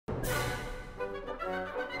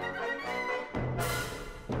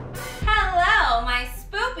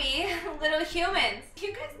humans. Do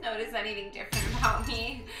you guys notice anything different about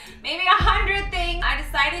me? Maybe 100 things. I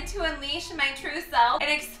decided to unleash my true self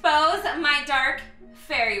and expose my dark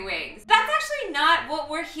fairy wings. That's actually not what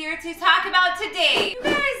we're here to talk about today. You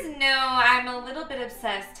guys know I'm a little bit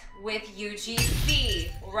obsessed with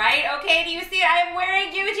UGC, right? Okay, do you see I'm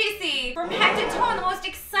wearing UGC? From head to toe, the most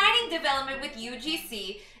exciting development with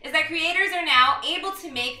UGC is that creators are now able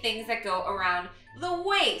to make things that go around the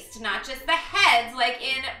waist, not just the heads like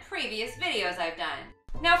in previous videos I've done.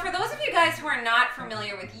 Now, for those of you guys who are not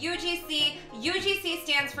familiar with UGC, UGC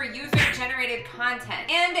stands for user-generated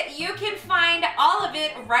content. And you can find all of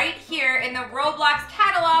it right here in the Roblox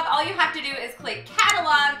catalog. All you have to do is click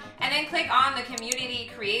catalog and then click on the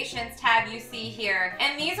community creations tab you see here.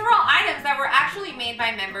 And these are all items that were actually made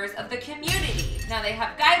by members of the community. Now, they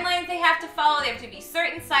have guidelines they have to follow. They have to be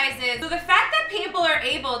certain sizes. So the fact that people are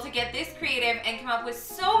able to get this creative and come up with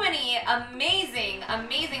so many amazing,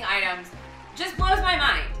 amazing items just blows my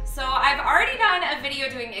mind. So I've already done a video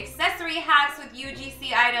doing accessory hacks with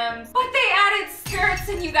UGC items, but they added skirts,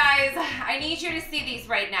 and you guys, I need you to see these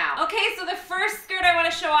right now. Okay, so the first skirt I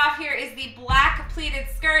want to show off here is the black pleated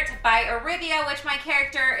skirt by ERYTHIA, which my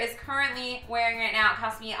character is currently wearing right now. It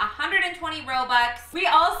cost me 120 Robux. We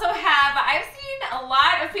also have, I've seen a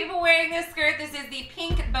lot of people wearing this skirt. This is the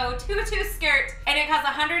pink bow tutu skirt, and it costs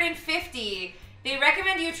 150. They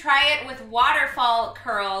recommend you try it with waterfall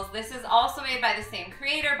curls. This is also made by the same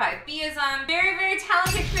creator, by BEEISM. Very, very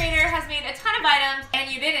talented creator, has made a ton of items, and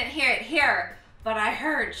you didn't hear it here, but I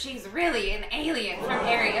heard she's really an alien from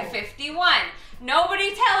Area 51.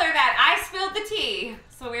 Nobody tell her that. I spilled the tea.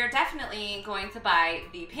 So we're definitely going to buy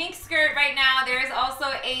the pink skirt right now. There is also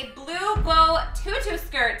a blue bow tutu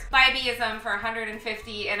skirt by BEEISM for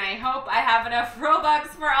 150, and I hope I have enough Robux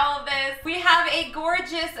for all of this. We have a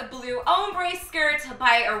gorgeous blue ombre skirt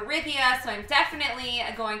by ERYTHIA, so I'm definitely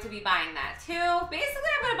going to be buying that too.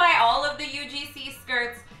 Basically, I'm gonna buy all of the UGC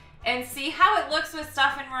skirts and see how it looks with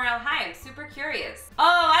stuff in Royale High. I'm super curious.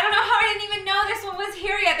 Oh, I don't know how I didn't even know this one was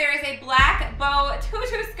here yet. There is a black bow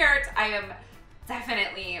tutu skirt. I am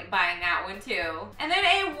definitely buying that one too. And then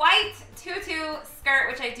a white tutu skirt,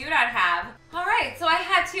 which I do not have. All right, so I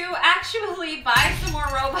had to actually buy some more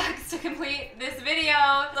Robux to complete this video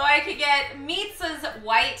so I could get 𝒲𝒶𝓉𝒸𝒽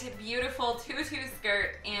white, beautiful tutu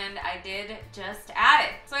skirt, and I did just add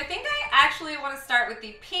it. So I think I actually want to start with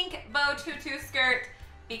the pink bow tutu skirt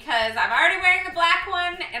because I'm already wearing the black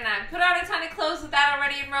one and I put on a ton of clothes with that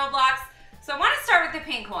already in Roblox. So I want to start with the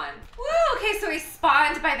pink one. Woo, okay, so we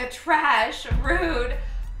spawned by the trash, rude.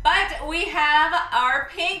 But we have our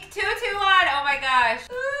pink tutu on, oh my gosh.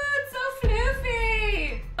 Ooh, it's so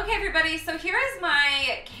floofy. Okay, everybody, so here is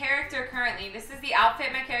my character currently. This is the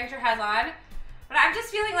outfit my character has on. But I'm just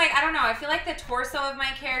feeling like, I don't know, I feel like the torso of my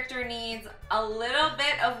character needs a little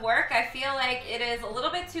bit of work. I feel like it is a little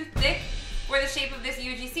bit too thick for the shape of this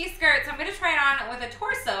UGC skirt, so I'm gonna try it on with a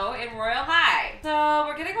torso in Royale High. So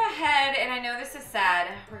we're gonna go ahead, and I know this is sad,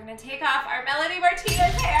 we're gonna take off our Melody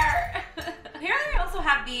Martinez hair. Here I also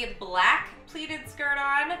have the black pleated skirt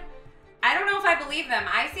on. I don't know if I believe them.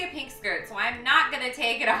 I see a pink skirt, so I'm not gonna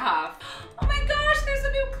take it off. Oh my gosh, there's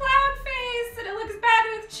a new cloud face, and it looks bad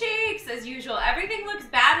with cheeks, as usual. Everything looks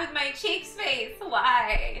bad with my cheeks face.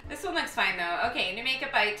 Why? This one looks fine though. Okay, new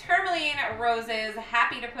makeup by Tourmaline Roses.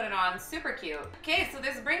 Happy to put it on. Super cute. Okay, so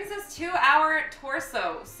this brings us to our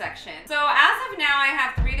torso section. So as of now, I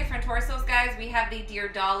have 3 different torsos, guys. We have the Dear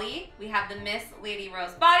Dolly, we have the Miss Lady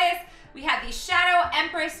Rose bodice, we have the Shadow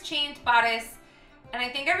Empress chained bodice, and I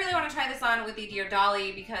think I really want to try this on with the Dear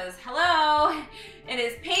Dolly because, hello, it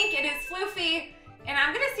is pink, it is floofy, and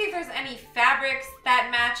I'm going to see if there's any fabrics that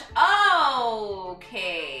match. Oh,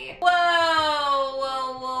 okay. Whoa,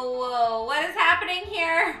 whoa, whoa, whoa. What is happening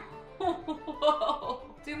here? Whoa.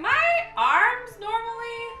 Do my arms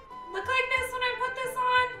normally look like this when I put this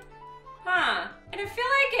on? Huh. And I feel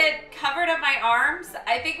like it covered up my arms.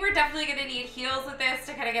 I think we're definitely gonna need heels with this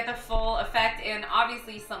to kind of get the full effect and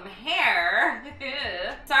obviously some hair.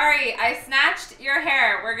 Sorry, I snatched your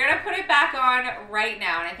hair. We're gonna put it back on right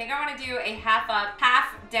now. And I think I wanna do a half up,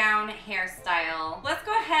 half down hairstyle. Let's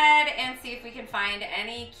go ahead and see if we can find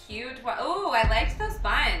any cute, ooh, I liked those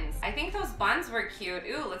buns. I think those buns were cute.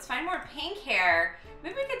 Ooh, let's find more pink hair.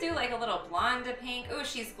 Maybe we could do like a little blonde to pink. Ooh,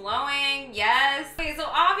 she's glowing, yes. Okay, so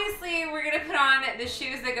obviously we're gonna put on the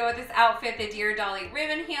shoes that go with this outfit, the Dear Dolly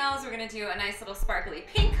ribbon heels. We're gonna do a nice little sparkly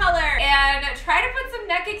pink color and try to put some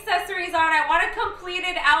neck accessories on. I want a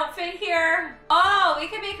completed outfit here. Oh, we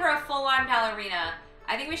could make her a full-on ballerina.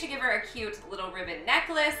 I think we should give her a cute little ribbon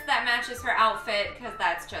necklace that matches her outfit because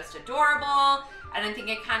that's just adorable. And I think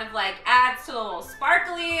it kind of like adds to the little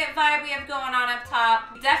sparkly vibe we have going on up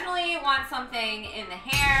top. Definitely want something in the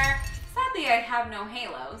hair. Sadly, I have no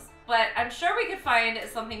halos, but I'm sure we could find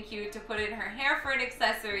something cute to put in her hair for an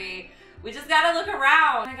accessory. We just gotta look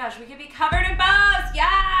around. Oh my gosh, we could be covered in bows,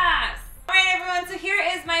 yes! All right, everyone, so here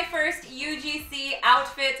is my first UGC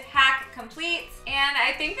outfit hack complete. And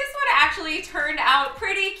I think this one actually turned out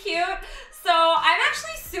pretty cute. So I'm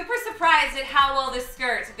actually super surprised at how well this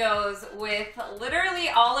skirt goes with literally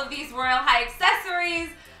all of these Royale High accessories.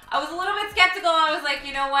 I was a little bit skeptical. I was like,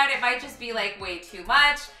 you know what? It might just be like way too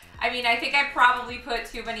much. I mean, I think I probably put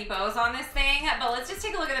too many bows on this thing, but let's just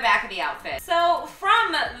take a look at the back of the outfit. So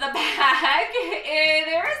from the back,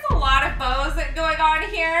 there is a lot of bows going on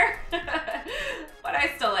here, but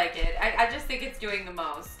I still like it. I just think it's doing the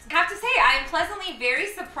most. I have to say, I'm pleasantly very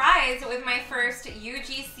surprised with my first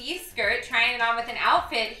UGC skirt, trying it on with an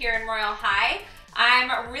outfit here in Royale High.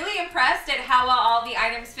 I'm really impressed at how well all the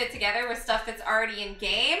items fit together with stuff that's already in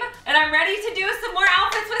game. And I'm ready to do some more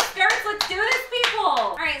outfits with skirts. Let's do this, people.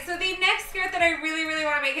 All right, so the next skirt that I really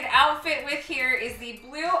want to make an outfit with here is the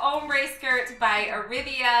blue ombre skirt by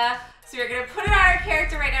ERYTHIA. So you're gonna put it on our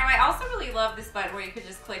character right now. I also really love this button where you could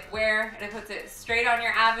just click wear and it puts it straight on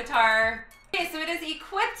your avatar. Okay, so it is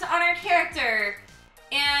equipped on our character.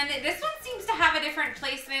 And this one seems to have a different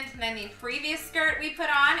placement than the previous skirt we put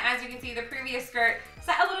on. As you can see, the previous skirt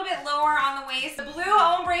sat a little bit lower on the waist. The blue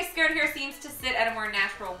ombre skirt here seems to sit at a more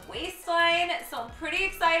natural waistline, so I'm pretty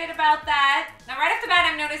excited about that. Now, right off the bat,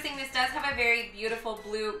 I'm noticing this does have a very beautiful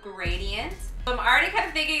blue gradient. So I'm already kind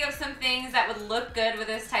of thinking of some things that would look good with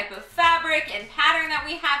this type of fabric and pattern that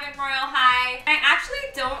we have in Royale High. I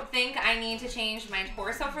actually don't think I need to change my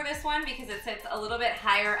torso for this one because it sits a little bit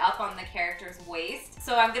higher up on the character's waist.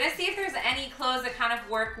 So I'm gonna see if there's any clothes that kind of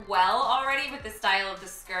work well already with the style of the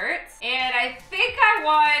skirt. And I think I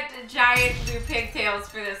want giant blue pigtails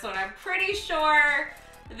for this one. I'm pretty sure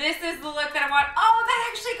this is the look that I want. Oh, that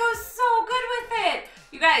actually goes so good with it.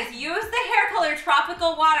 You guys, use the hair color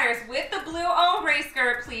Tropical Waters with the blue ombre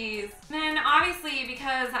skirt, please. Then obviously,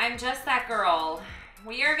 because I'm just that girl,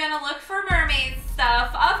 we are gonna look for mermaid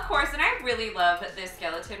stuff, of course, and I really love this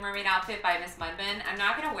skeleton mermaid outfit by Miss Mudman. I'm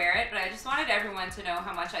not gonna wear it, but I just wanted everyone to know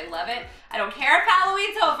how much I love it. I don't care if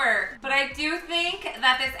Halloween's over, but I do think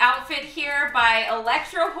that this outfit here by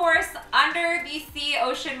Electro Horse under the Sea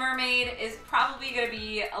Ocean Mermaid is probably gonna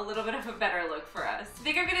be a little bit of a better look for us. I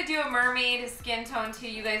think I'm gonna do a mermaid skin tone too.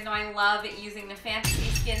 You guys know I love using the fantasy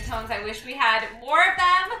skin tones. I wish we had more of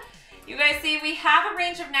them. You guys see, we have a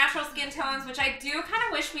range of natural skin tones, which I do kind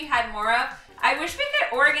of wish we had more of. I wish we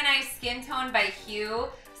could organize skin tone by hue.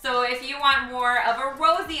 So if you want more of a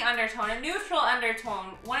rosy undertone, a neutral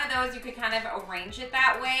undertone, one of those, you could kind of arrange it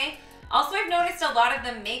that way. Also, I've noticed a lot of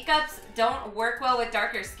the makeups don't work well with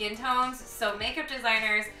darker skin tones. So makeup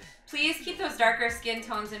designers, please keep those darker skin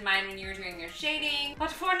tones in mind when you're doing your shading.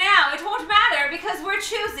 But for now, it won't matter because we're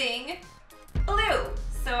choosing blue.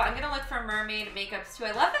 So I'm gonna look for mermaid makeups too.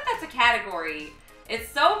 I love that that's a category. It's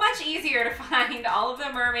so much easier to find all of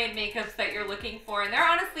the mermaid makeups that you're looking for. And there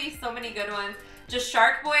are honestly so many good ones. Just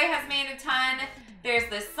Shark Boy has made a ton. There's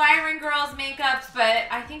the Siren Girls makeups, but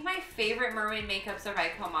I think my favorite mermaid makeups are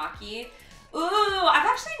by 𝒲𝒶𝓘 Ooh, I've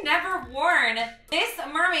actually never worn this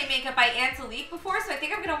mermaid makeup by 𝒲𝒶𝓘 before, so I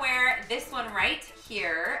think I'm gonna wear this one right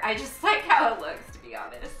here. I just like how it looks, to be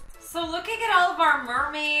honest. So looking at all of our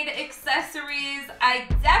mermaid accessories, I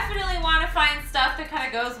definitely want to find stuff that kind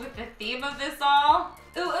of goes with the theme of this all.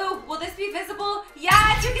 Ooh, will this be visible?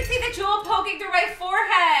 Yes, you can see the jewel poking through my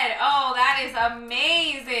forehead. Oh, that is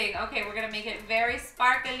amazing. Okay, we're gonna make it very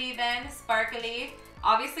sparkly then, sparkly.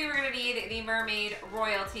 Obviously, we're gonna need the mermaid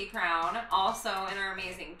royalty crown, also in our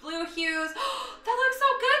amazing blue hues. That looks so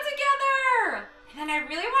good together. And then I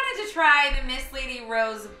really wanted to try the Miss Lady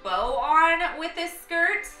Rose bow on with this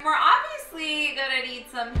skirt. We're obviously gonna need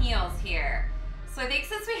some heels here. So I think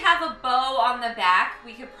since we have a bow on the back,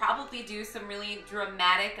 we could probably do some really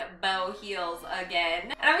dramatic bow heels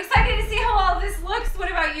again. And I'm excited to see how all this looks.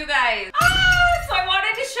 What about you guys? So I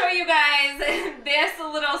wanted to show you guys this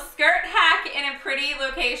little skirt hack in a pretty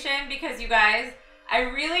location because you guys, I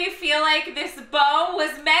really feel like this bow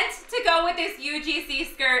was meant to go with this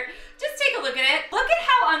UGC skirt. Just take a look at it. Look at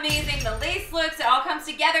how amazing the lace looks. It all comes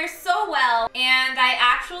together so well. And I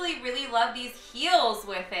actually really love these heels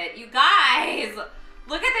with it. You guys,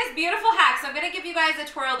 Look at this beautiful hack. So I'm gonna give you guys a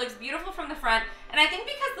twirl. It looks beautiful from the front. And I think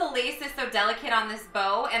because the lace is so delicate on this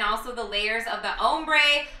bow and also the layers of the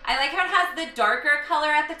ombre, I like how it has the darker color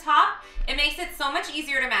at the top. It makes it so much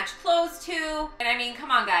easier to match clothes to. And I mean,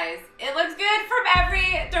 come on guys. It looks good from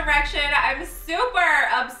every direction. I'm super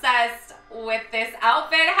obsessed with this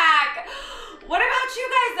outfit hack. What about you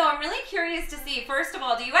guys though? I'm really curious to see. First of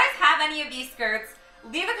all, do you guys have any of these skirts?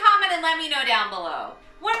 Leave a comment and let me know down below.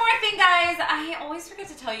 One more thing guys, I always forget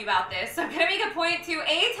to tell you about this, so I'm gonna make a point to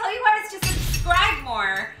tell you guys to subscribe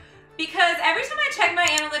more, because every time I check my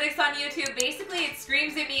analytics on YouTube, basically it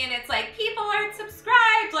screams at me and it's like, people aren't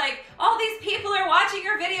subscribed, like all these people are watching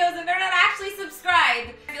your videos and they're not actually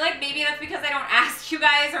subscribed. I feel like maybe that's because I don't ask you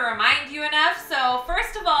guys or remind you enough. So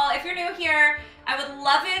first of all, if you're new here, I would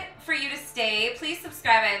love it for you to stay. Please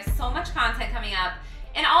subscribe, I have so much content coming up.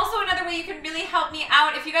 And also another way you can really help me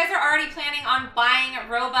out, if you guys are already planning on buying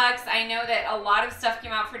Robux, I know that a lot of stuff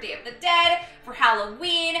came out for Day of the Dead, for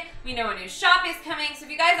Halloween, we know a new shop is coming, so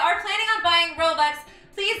if you guys are planning on buying Robux,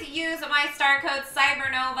 please use my star code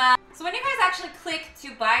CYBERNOVA. So when you guys actually click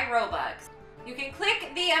to buy Robux, you can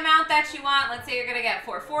click the amount that you want. Let's say you're gonna get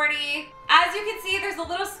 440. As you can see, there's a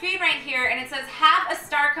little screen right here and it says have a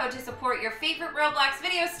star code to support your favorite Roblox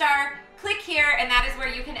video star. Click here and that is where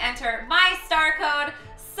you can enter my star code,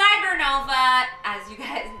 CYBERNOVA, as you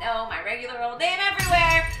guys know, my regular old name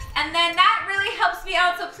everywhere. And then that really helps me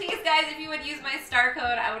out, so please guys, if you would use my star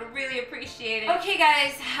code, I would really appreciate it. Okay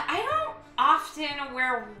guys, I don't often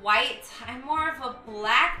wear white. I'm more of a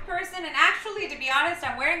black person, and actually, to be honest,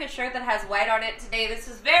 I'm wearing a shirt that has white on it today. This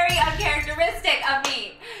is very uncharacteristic of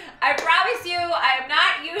me. I promise you, I am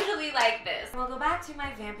not usually like this. We'll go back to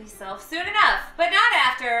my vampy self soon enough, but not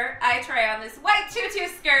after I try on this white tutu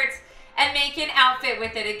skirt and make an outfit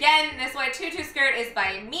with it. Again, this white tutu skirt is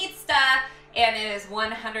by MYZTA, and it is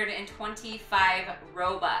 125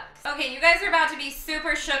 Robux. Okay, you guys are about to be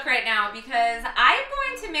super shook right now because I'm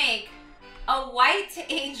going to make a white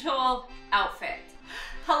angel outfit.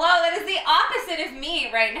 Hello, that is the opposite of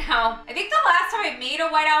me right now. I think the last time I made a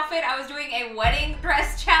white outfit, I was doing a wedding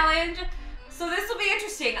dress challenge. So this will be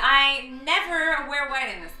interesting. I never wear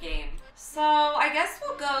white in this game. So I guess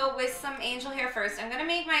we'll go with some angel hair first. I'm gonna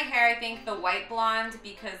make my hair, I think, the white blonde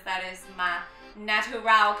because that is my natural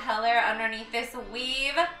color underneath this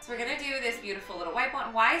weave. So we're gonna do this beautiful little white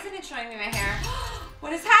blonde. Why isn't it showing me my hair?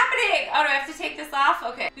 What is happening? Oh, do I have to take this off?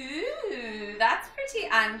 Okay. Ooh, that's pretty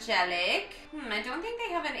angelic. I don't think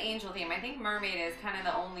they have an angel theme. I think mermaid is kind of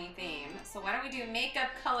the only theme. So why don't we do makeup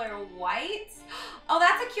color white? Oh,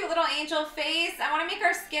 that's a cute little angel face. I want to make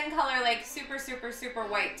our skin color like super, super, super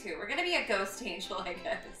white too. We're gonna be a ghost angel, I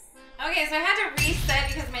guess. Okay, so I had to reset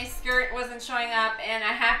because my skirt wasn't showing up, and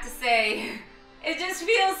I have to say, it just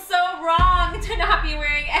feels so wrong to not be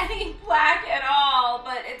wearing any black at all,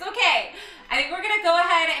 but it's okay. I think we're gonna go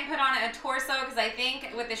ahead and put on a torso because I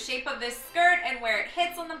think with the shape of this skirt and where it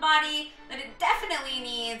hits on the body, that it definitely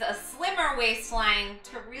needs a slimmer waistline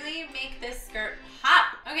to really make this skirt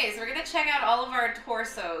pop. Okay, so we're gonna check out all of our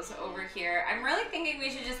torsos over here. I'm really thinking we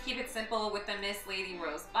should just keep it simple with the Miss Lady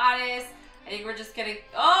Rose bodice. I think we're just gonna,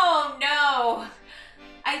 oh no!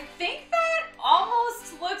 I think that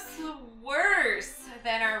almost looks worse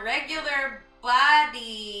than our regular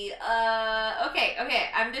body. Okay,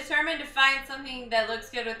 I'm determined to find something that looks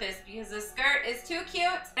good with this because the skirt is too cute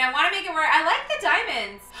and I want to make it work. I like the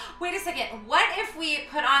diamonds. Wait a second, what if we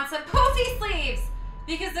put on some poofy sleeves?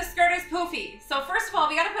 Because the skirt is poofy. So first of all,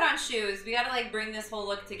 we gotta put on shoes. We gotta like bring this whole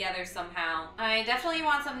look together somehow. I definitely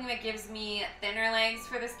want something that gives me thinner legs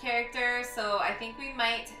for this character. So I think we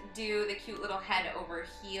might do the cute little head over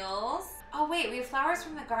heels. Oh wait, we have flowers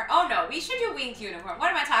from the garden. Oh no, we should do winged unicorn. What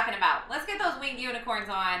am I talking about? Let's get those winged unicorns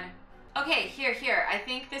on. Okay, here. I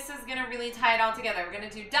think this is gonna really tie it all together. We're gonna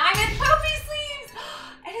do diamond poofy sleeves!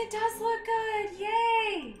 And it does look good,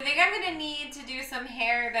 yay! I think I'm gonna need to do some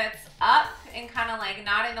hair that's up and kind of like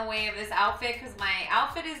not in the way of this outfit because my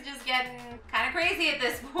outfit is just getting kind of crazy at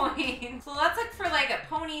this point. So let's look for like a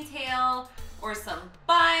ponytail or some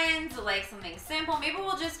buns, like something simple. Maybe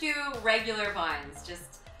we'll just do regular buns, just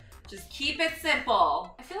keep it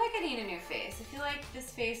simple. I feel like I need a new face. I feel like this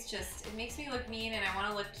face just, it makes me look mean and I want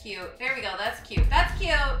to look cute. There we go, that's cute. That's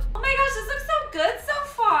cute. Oh my gosh, this looks so good so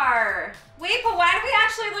far. Wait, but why do we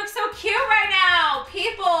actually look so cute right now?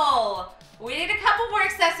 People, we need a couple more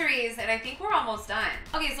accessories and I think we're almost done.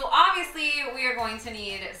 Okay, so obviously we are going to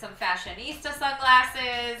need some fashionista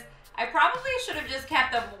sunglasses. I probably should have just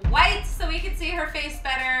kept them white so we could see her face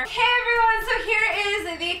better. Hey everyone, so here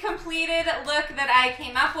is the completed look that I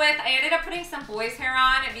came up with. I ended up putting some boy's hair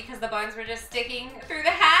on because the buns were just sticking through the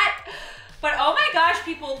hat. But oh my gosh,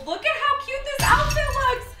 people, look at how cute this outfit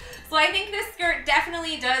looks. So I think this skirt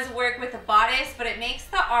definitely does work with the bodice, but it makes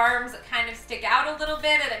the arms kind of stick out a little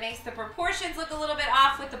bit and it makes the proportions look a little bit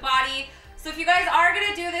off with the body. So if you guys are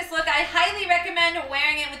gonna do this look, I highly recommend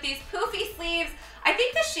wearing it with these poofy sleeves. I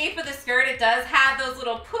think the shape of the skirt, it does have those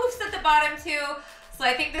little poofs at the bottom too. So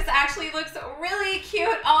I think this actually looks really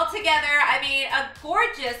cute all together. I mean, a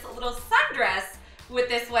gorgeous little sundress with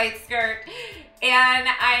this white skirt. And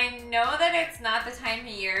I know that it's not the time of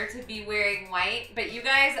year to be wearing white, but you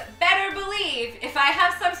guys better believe if I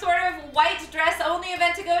have some sort of white dress only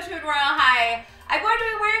event to go to in Royale High, I'm going to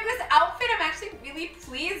be wearing this outfit. I'm actually really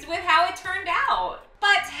pleased with how it turned out.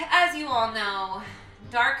 But as you all know,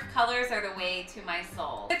 dark colors are the way to my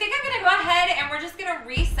soul. I think I'm gonna go ahead and we're just gonna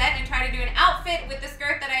reset and try to do an outfit with the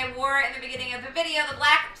skirt that I wore in the beginning of the video, the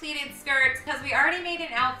black pleated skirt, because we already made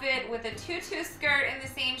an outfit with a tutu skirt in the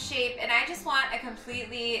same shape, and I just want a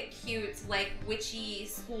completely cute, like witchy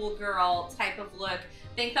schoolgirl type of look.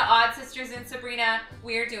 Thank the Odd Sisters and Sabrina,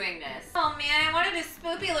 we're doing this. Oh man, I wanted a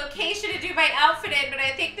spoopy location to do my outfit in, but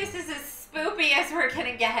I think this is as spoopy as we're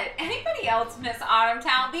gonna get. Anybody else miss Autumn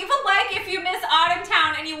Town? Leave a like if you miss Autumn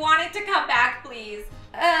Town and you want it to come back, please.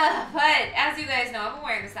 But as you guys know, I've been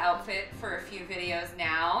wearing this outfit for a few videos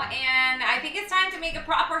now, and I think it's time to make a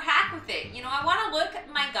proper hack with it. You know, I want to look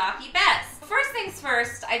my gothy best. First things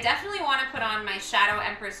first, I definitely want to put on my Shadow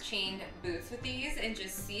Empress chained boots with these and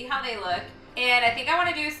just see how they look. And I think I want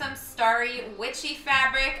to do some starry witchy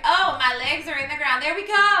fabric. Oh, my legs are in the ground. There we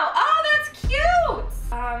go. Oh, that's cute.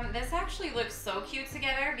 This actually looks so cute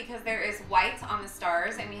together because there is white on the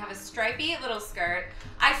stars and we have a stripy little skirt.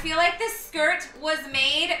 I feel like this skirt was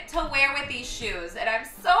made to wear with these shoes and I'm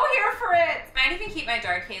so here for it. I might even keep my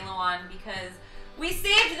dark halo on because we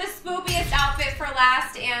saved the spookiest outfit for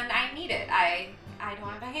last and I need it. I don't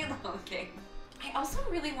have a halo thing. I also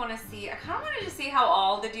really want to see, I kind of wanted to see how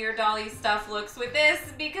all the Dear Dolly stuff looks with this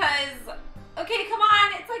because, okay, come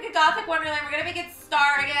on, it's like a gothic wonderland. We're going to make it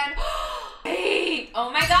star again. Wait, oh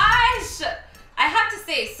my gosh. I have to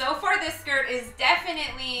say, so far this skirt is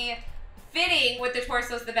definitely fitting with the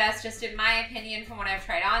torsos the best, just in my opinion from what I've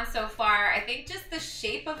tried on so far. I think just the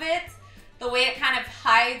shape of it, the way it kind of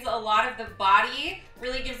hides a lot of the body,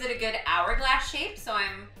 really gives it a good hourglass shape. So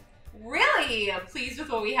I'm really pleased with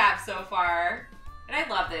what we have so far. And I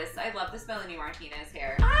love this. I love this Melanie Martinez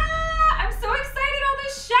hair. I'm so excited all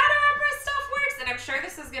this Shadow Empress stuff works. And I'm sure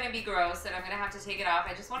this is going to be gross and I'm going to have to take it off.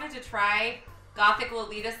 I just wanted to try Gothic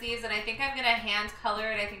Lolita sleeves and I think I'm going to hand color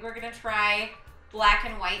it. I think we're going to try black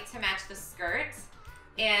and white to match the skirt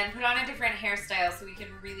and put on a different hairstyle so we can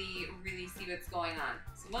really, really see what's going on.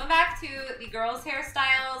 So going back to the girls'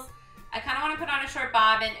 hairstyles, I kind of want to put on a short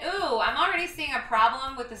bob and ooh, I'm already seeing a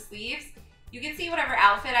problem with the sleeves. You can see whatever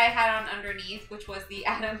outfit I had on underneath, which was the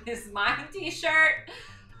Adam is Mine t-shirt.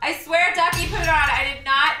 I swear Ducky put it on. I did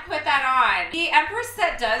not put that on. The Empress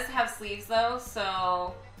set does have sleeves though,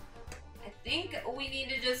 so I think we need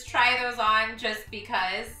to just try those on just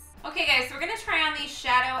because. Okay guys, so we're gonna try on these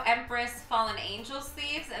Shadow Empress Fallen Angel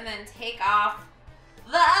sleeves and then take off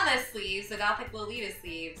the other sleeves, the Gothic Lolita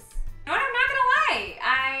sleeves. You know what, I'm not gonna lie.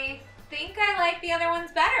 I think I like the other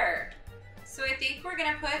ones better. So I think we're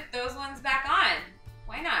gonna put those ones back on.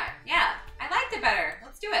 Why not? Yeah, I liked it better.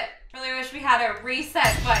 Let's do it. Really wish we had a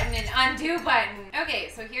reset button and undo button.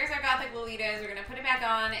 Okay, so here's our Gothic Lolitas. We're gonna put it back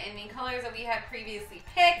on in the colors that we had previously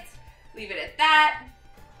picked. Leave it at that.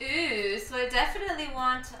 Ooh, so I definitely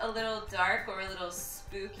want a little dark or a little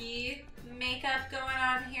spooky makeup going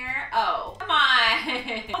on here. Oh, come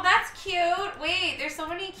on. Oh, that's cute. Wait, there's so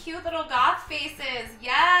many cute little goth faces.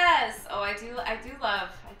 Yes. Oh, I do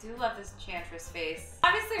love this Enchantress face.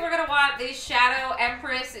 Obviously, we're gonna want the Shadow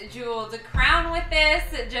Empress jeweled crown with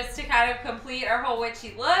this just to kind of complete our whole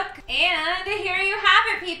witchy look. And here you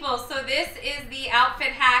have it, people. So this is the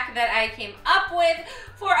outfit hack that I came up with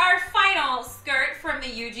for our final skirt from the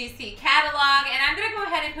UGC catalog. And I'm gonna go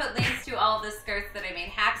ahead and put links to all of the skirts that I made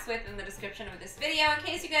hacks with in the description of this video in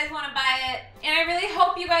case you guys want to buy it. And I really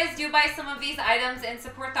hope you guys do buy some of these items and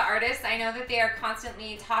support the artists. I know that they are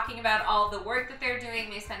constantly talking about all the work that they're doing.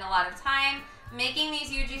 They spend a lot of time making these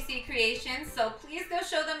UGC creations, so please go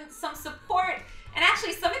show them some support. And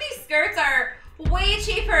actually, some of these skirts are way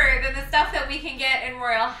cheaper than the stuff that we can get in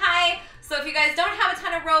Royale High. So if you guys don't have a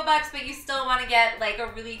ton of Robux, but you still want to get like a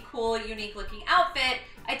really cool, unique looking outfit,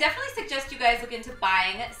 I definitely suggest you guys look into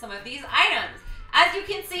buying some of these items. As you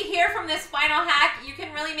can see here from this final hack, you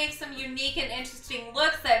can really make some unique and interesting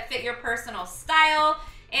looks that fit your personal style.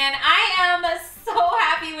 And I am so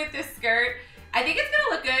happy with this skirt. I think it's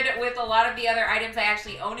gonna look good with a lot of the other items I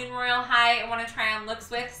actually own in Royale High and want to try on looks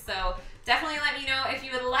with. So definitely let me know if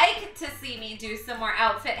you would like to see me do some more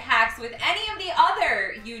outfit hacks with any of the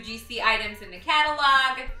other UGC items in the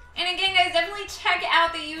catalog. And again, guys, definitely check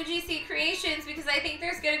out the UGC creations because I think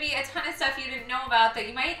there's going to be a ton of stuff you didn't know about that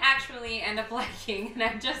you might actually end up liking. And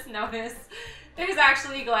I've just noticed there's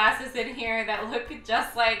actually glasses in here that look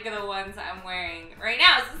just like the ones I'm wearing right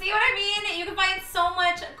now. So see what I mean? You can find so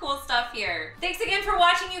much cool stuff here. Thanks again for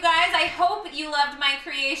watching, you guys. I hope you loved my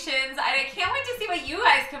creations. I can't wait to see what you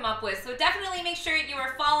guys come up with. So definitely make sure you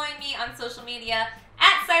are following me on social media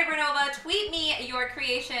at CYBERNOVA. Tweet me your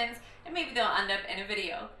creations and maybe they'll end up in a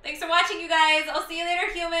video. Thanks for watching, you guys. I'll see you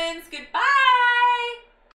later, humans. Goodbye.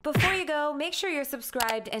 Before you go, make sure you're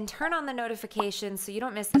subscribed and turn on the notifications so you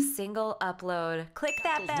don't miss a single upload. Click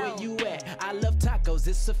that bell. Where you at? I love tacos,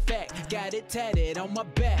 it's a fact. Got it tatted on my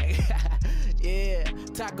back. Yeah,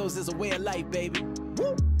 tacos is a way of life, baby.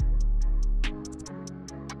 Woo!